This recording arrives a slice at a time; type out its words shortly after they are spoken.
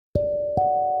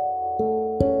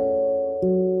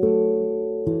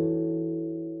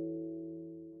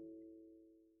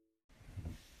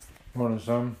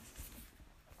Sam.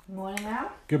 Morning,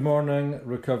 Al. Good morning,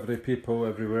 recovery people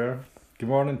everywhere. Good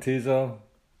morning, Teasel.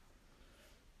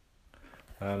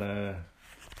 And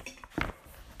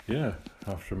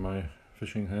after my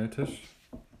fishing hiatus,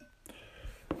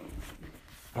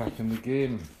 back in the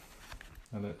game,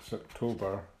 and it's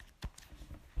October,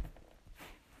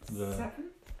 the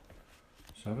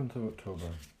 7th of October.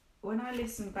 When I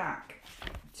listen back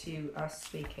to us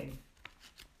speaking,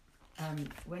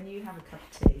 when you have a cup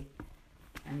of tea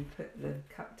and you put the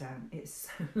cup down, it's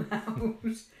so loud.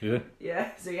 Yeah?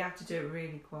 Yeah, so you have to do it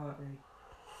really quietly.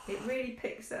 It really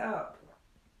picks it up.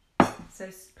 So,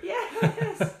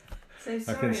 yes. So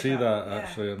sorry. I can see about, that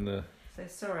actually in the... So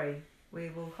sorry, we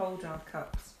will hold our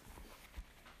cups.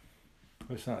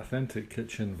 It's that authentic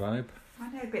kitchen vibe. I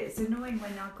know, but it's annoying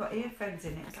when I've got earphones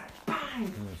in, it's like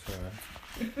bang! Oh,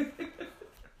 that's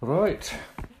alright.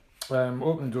 Right.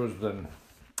 Opening doors within.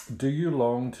 Do you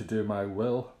long to do my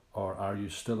will, or are you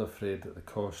still afraid that the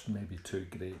cost may be too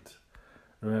great?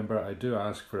 Remember, I do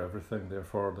ask for everything,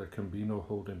 therefore there can be no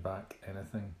holding back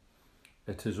anything.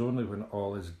 It is only when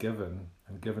all is given,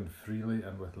 and given freely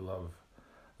and with love,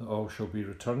 that all shall be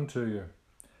returned to you.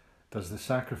 Does the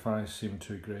sacrifice seem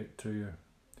too great to you?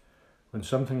 When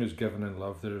something is given in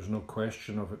love, there is no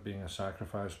question of it being a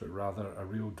sacrifice, but rather a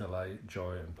real delight,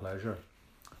 joy and pleasure.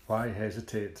 Why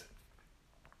hesitate?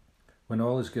 When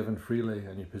all is given freely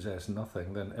and you possess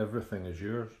nothing, then everything is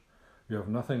yours. You have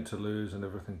nothing to lose and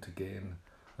everything to gain,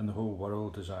 and the whole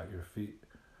world is at your feet.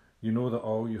 You know that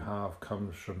all you have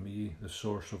comes from me, the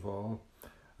source of all,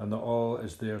 and that all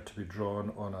is there to be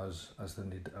drawn on us as the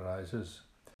need arises.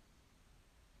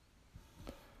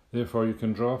 Therefore you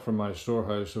can draw from my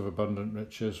storehouse of abundant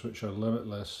riches, which are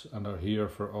limitless and are here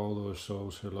for all those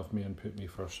souls who love me and put me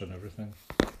first in everything.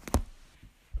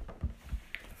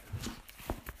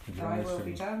 I will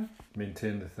be done.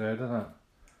 Maintain the thread of that.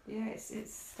 Yeah,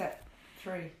 it's step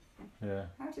 3. Yeah.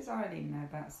 How does Eileen know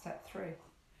about step 3?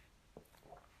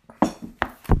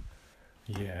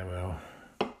 Yeah, well,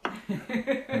 we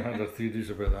had our theories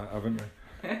about that, haven't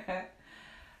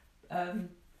we?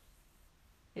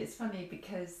 It's funny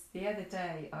because the other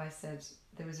day I said,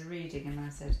 there was a reading and I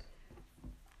said,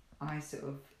 I sort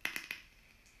of,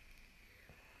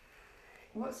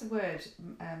 what's the word,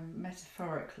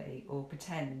 metaphorically, or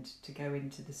pretend to go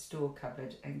into the store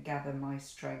cupboard and gather my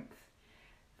strength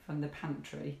from the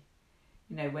pantry.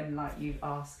 You know, when like you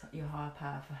ask your higher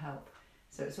power for help.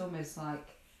 So it's almost like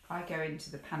I go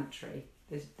into the pantry,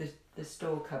 the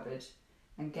store cupboard,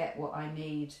 and get what I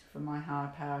need from my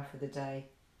higher power for the day.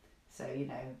 So, you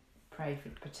know, pray for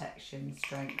protection,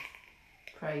 strength,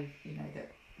 pray, you know,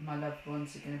 that my loved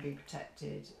ones are going to be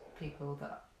protected, people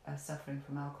that are suffering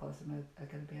from alcoholism are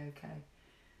going to be okay.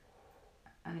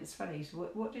 And it's funny, so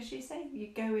what did she say?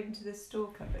 You go into the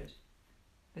store cupboard.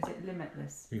 Is it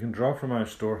limitless? You can draw from my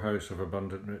storehouse of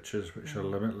abundant riches, which are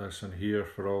limitless and here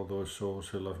for all those souls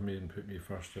who love me and put me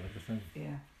first in everything.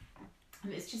 Yeah.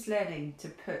 And it's just learning to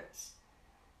put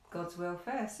God's will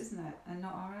first, isn't it? And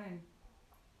not our own.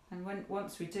 And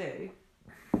once we do,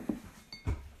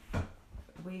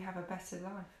 we have a better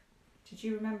life. Did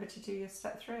you remember to do your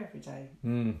step 3 every day?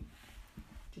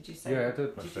 Did you say? Yeah, I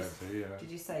did my step 3, yeah. Did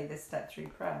you say the step 3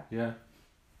 prayer? Yeah.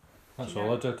 That's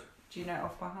all I did. Do you know it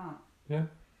off by heart? Yeah.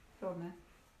 Go on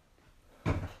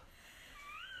then.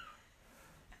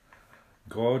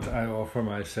 God, I offer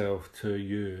myself to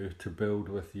you to build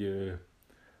with you.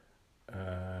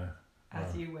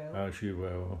 As you will. As you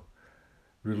will.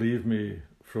 Relieve me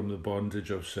from the bondage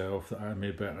of self, that I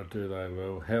may better do thy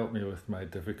will. Help me with my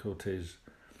difficulties,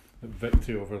 that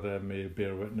victory over them may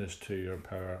bear witness to your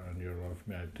power and your love.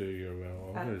 May I do your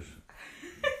will always.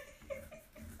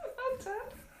 Well done.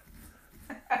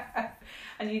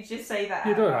 And you just say that.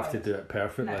 You don't have to do it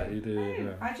perfectly. No, You do.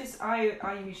 no.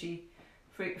 I usually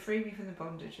free me from the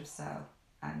bondage of self,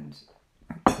 and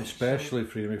especially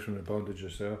free me from the bondage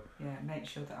of self. Yeah, make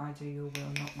sure that I do your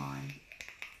will, not mine.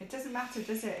 It doesn't matter,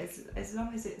 does it? As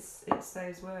long as it's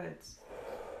those words,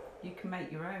 you can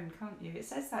make your own, can't you? It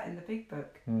says that in the big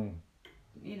book.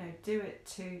 You know, do it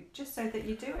just so that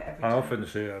you do it every day. I often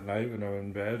say it at night when I'm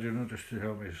in bed, you know, just to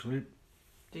help me sleep.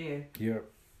 Do you? Yeah.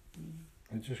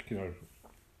 It just kind of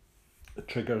it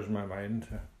triggers my mind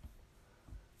to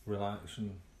relax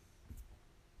and.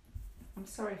 I'm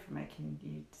sorry for making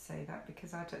you say that,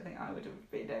 because I don't think I would have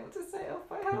been able to say it off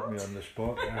by heart. Put me on the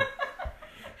spot, yeah.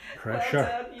 Pressure.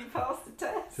 Well done, you passed the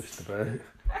test. Just about.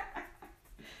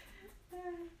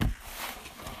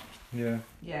 Yeah.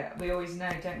 Yeah, we always know,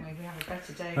 don't we? We have a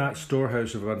better day. That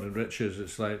storehouse of abundant riches,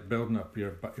 it's like building up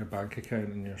your bank account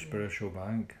and your spiritual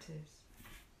bank. It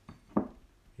is.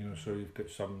 You know, so you've got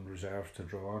some reserves to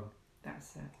draw on.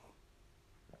 That's it.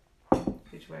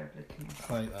 good way of looking at it.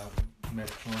 I like that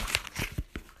metaphor.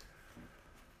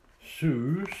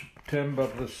 So, September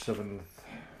the 7th.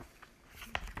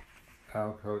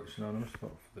 Alcoholics Anonymous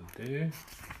thought for the day.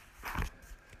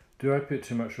 Do I put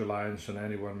too much reliance on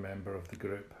any one member of the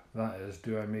group? That is,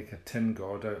 do I make a tin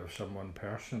god out of some one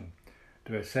person?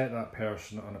 Do I set that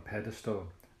person on a pedestal?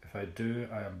 If I do,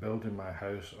 I am building my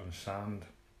house on sand.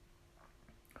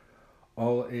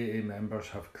 All AA members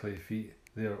have clay feet.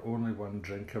 They are only one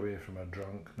drink away from a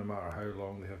drunk, no matter how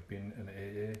long they have been in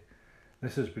AA.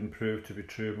 This has been proved to be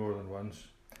true more than once.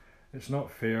 It's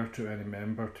not fair to any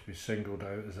member to be singled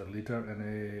out as a leader in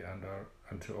AA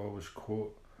and to always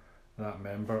quote that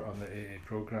member on the AA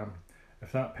programme.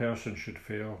 If that person should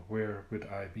fail, where would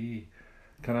I be?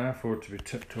 Can I afford to be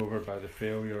tipped over by the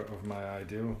failure of my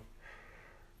ideal?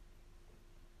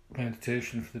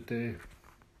 Meditation for the day.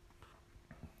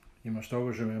 You must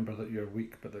always remember that you're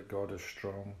weak but that God is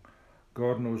strong.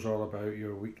 God knows all about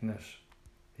your weakness.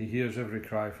 He hears every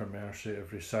cry for mercy,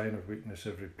 every sign of weakness,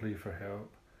 every plea for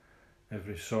help,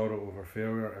 every sorrow over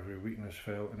failure, every weakness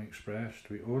felt and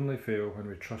expressed. We only fail when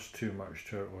we trust too much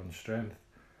to our own strength.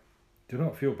 Do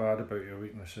not feel bad about your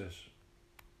weaknesses.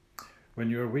 When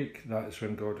you are weak, that is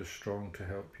when God is strong to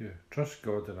help you. Trust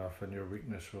God enough and your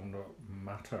weakness will not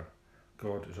matter.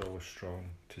 God is always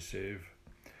strong to save.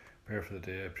 Prayer for the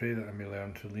day. I pray that I may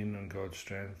learn to lean on God's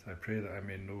strength. I pray that I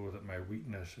may know that my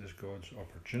weakness is God's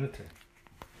opportunity.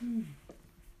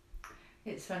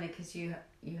 It's funny because you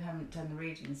haven't done the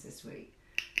readings this week,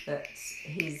 but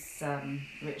he's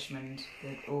Richmond,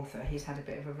 the author, he's had a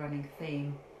bit of a running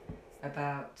theme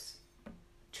about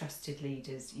trusted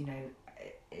leaders. You know,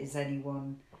 is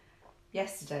anyone...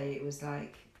 Yesterday it was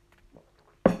like,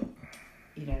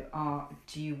 you know,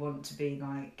 do you want to be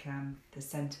like the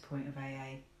centre point of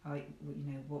AA?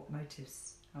 What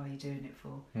motives are you doing it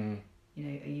for? You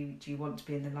know, do you want to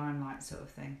be in the limelight, sort of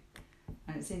thing?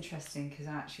 And it's interesting because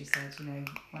I actually said, you know,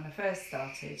 when I first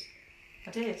started,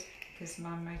 I did, because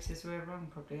my motives were wrong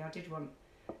probably. I did want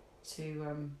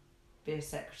to be a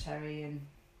secretary and,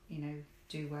 you know,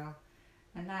 do well.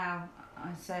 And now I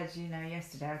said, you know,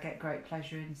 yesterday I get great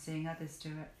pleasure in seeing others do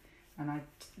it, and I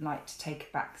like to take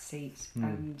a back seat,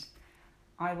 and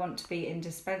I want to be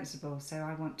indispensable, so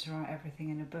I want to write everything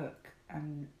in a book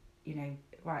and, you know,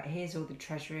 right, here's all the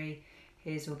treasury,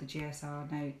 here's all the GSR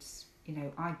notes. You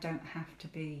know, I don't have to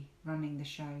be running the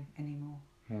show anymore.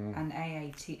 And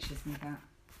AA teaches me that.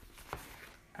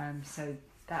 So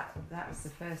that was the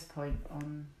first point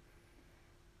on,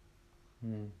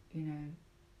 you know,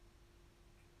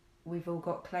 we've all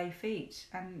got clay feet,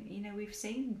 and, you know, we've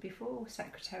seen before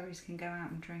secretaries can go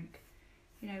out and drink.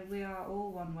 You know, we are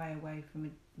all one way away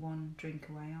from one drink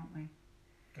away, aren't we?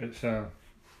 It's a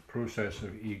process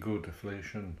of ego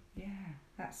deflation. Yeah,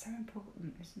 that's so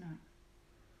important, isn't it?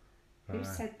 Who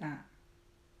said that?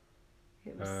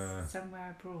 It was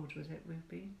somewhere abroad, was it, we've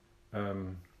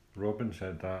been? Robin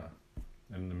said that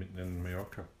in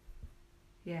Mallorca.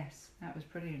 Yes, that was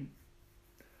brilliant.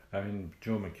 I mean,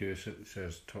 Joe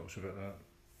McHugh talks about that.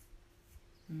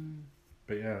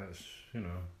 But yeah, it's, you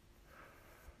know,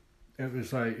 it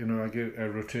was like, you know, I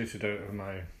rotated out of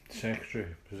my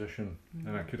secretary position,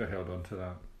 and I could have held on to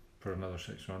that for another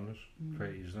 6 months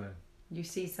quite easily. You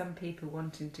see some people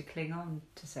wanting to cling on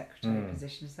to secretary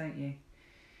positions, don't you?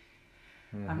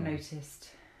 I've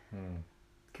noticed,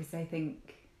 because they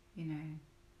think, you know,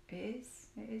 it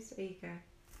is ego.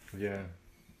 Yeah.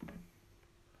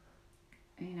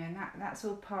 You know, and that's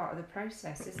all part of the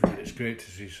process, isn't it? It's great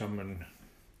to see someone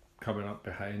coming up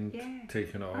behind,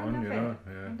 taking it on, you know.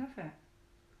 Yeah. I love it.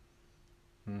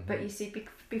 But you see,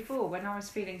 before, when I was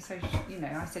feeling so, you know,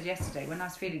 I said yesterday, when I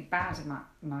was feeling bad about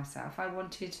myself, I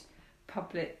wanted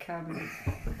public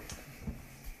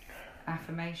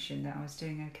affirmation that I was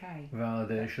doing okay.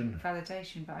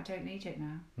 Validation, but I don't need it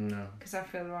now. No. Because I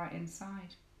feel right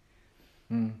inside.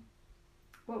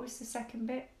 What was the second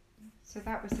bit? So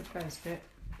that was the first bit.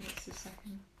 What's the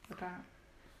second about?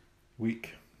 Weak.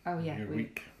 Oh yeah, You're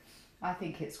weak. I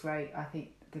think it's great. I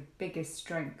think the biggest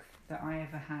strength that I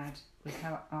ever had was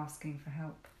asking for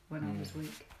help when I was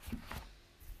weak.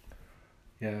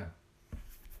 Yeah.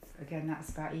 Again, that's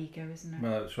about ego, isn't it?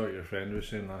 Well, that's what your friend was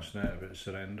saying last night about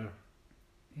surrender.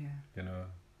 Yeah. You know,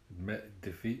 admit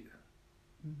defeat.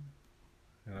 You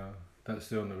know, that's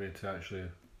the only way to actually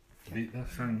beat this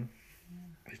thing.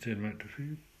 Is to admit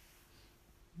defeat.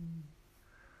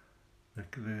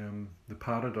 The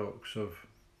paradox of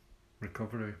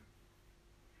recovery.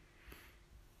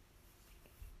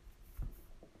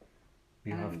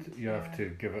 You have to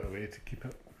give it away to keep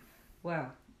it.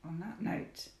 Well, on that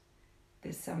note,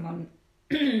 there's someone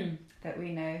that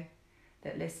we know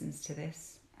that listens to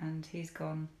this, and he's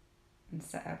gone and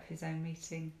set up his own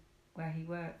meeting where he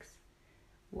works.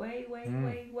 Way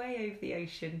over the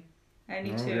ocean.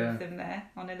 Only two of them there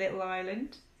on a little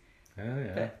island.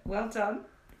 Yeah. But well done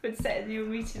for setting your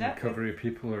meeting up. Recovery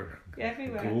people are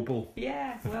everywhere. Global.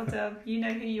 Yeah, well done. You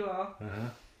know who you are. Uh-huh.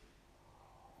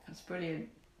 That's brilliant.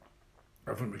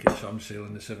 I think we get some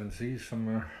sailing the seven seas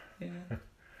somewhere. Yeah.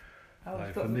 Oh,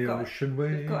 Life on the ocean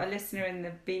way. We've got a listener in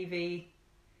the BV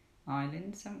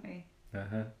Islands, haven't we?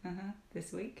 Uh-huh.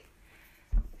 This week.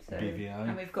 So, BVI.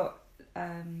 and we've got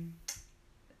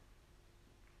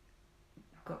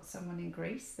someone in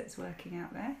Greece that's working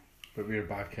out there. But we're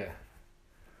back at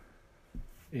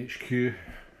HQ.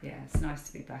 Yeah, it's nice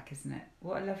to be back, isn't it?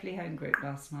 What a lovely home group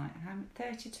last night.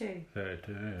 32.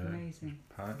 32, yeah. Amazing.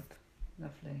 Packed.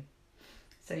 Lovely.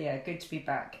 So yeah, good to be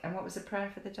back. And what was the prayer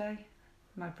for the day?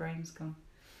 My brain's gone.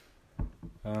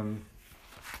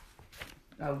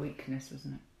 Weakness,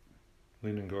 wasn't it?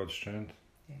 Lean on God's strength.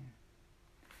 Yeah.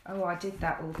 Oh, I did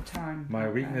that all the time. My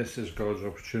weakness is God's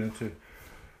opportunity.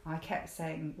 I kept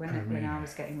saying when I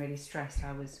was getting really stressed,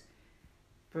 I was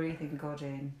breathing God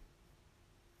in,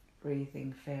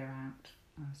 breathing fear out.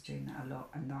 I was doing that a lot,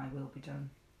 and thy will be done.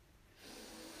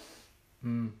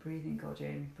 Breathing God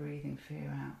in, breathing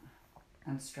fear out,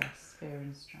 and stress, fear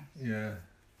and stress. Yeah.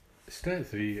 Step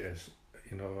 3 is,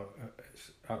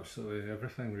 it's absolutely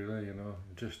everything really,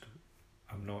 just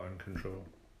I'm not in control.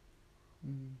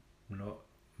 I'm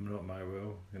not my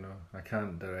will, I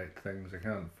can't direct things, I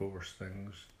can't force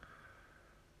things,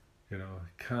 I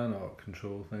cannot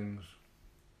control things,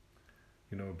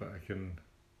 but I can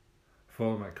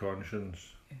follow my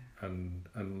conscience and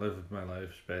live my life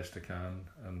as best I can,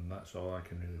 and that's all I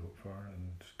can really hope for,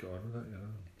 and just go on with it,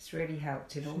 It's really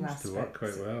helped in all Seems aspects to work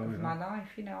quite well, of my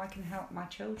life. I can help my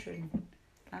children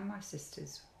and my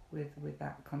sisters with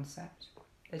that concept.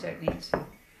 They don't need to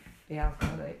be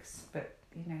alcoholics, but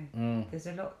there's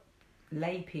a lot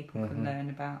lay people can learn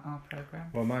about our programme.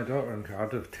 Well, my daughter in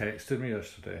Cardiff texted me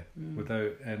yesterday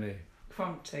without any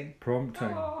prompting,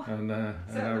 oh, and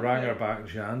I rang her back and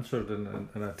she answered, and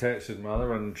I texted my other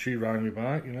one and she rang me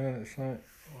back, it's like...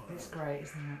 It's great,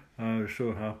 isn't it? I was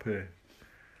so happy.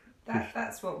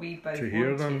 That's what we both to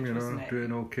hear wanted, them,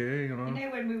 doing okay,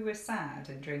 when we were sad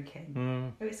and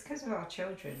drinking, it was because of our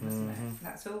children, wasn't it?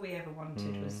 That's all we ever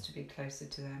wanted, was to be closer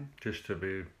to them. Just to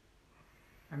be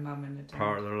a mum and a dad.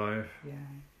 Part of their life. Yeah,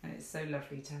 and it's so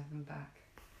lovely to have them back.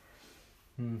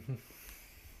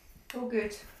 All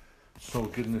good. It's all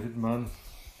good in the hood, man.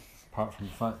 Apart from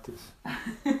the fact it's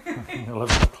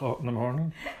 11 o'clock in the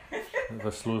morning. Bit of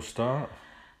a slow start.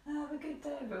 Have a good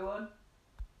day, everyone.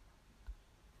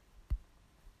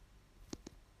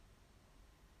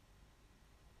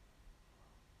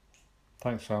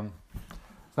 Thanks, Sam.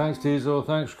 Thanks, Diesel.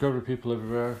 Thanks, recovery people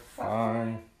everywhere.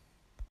 Bye.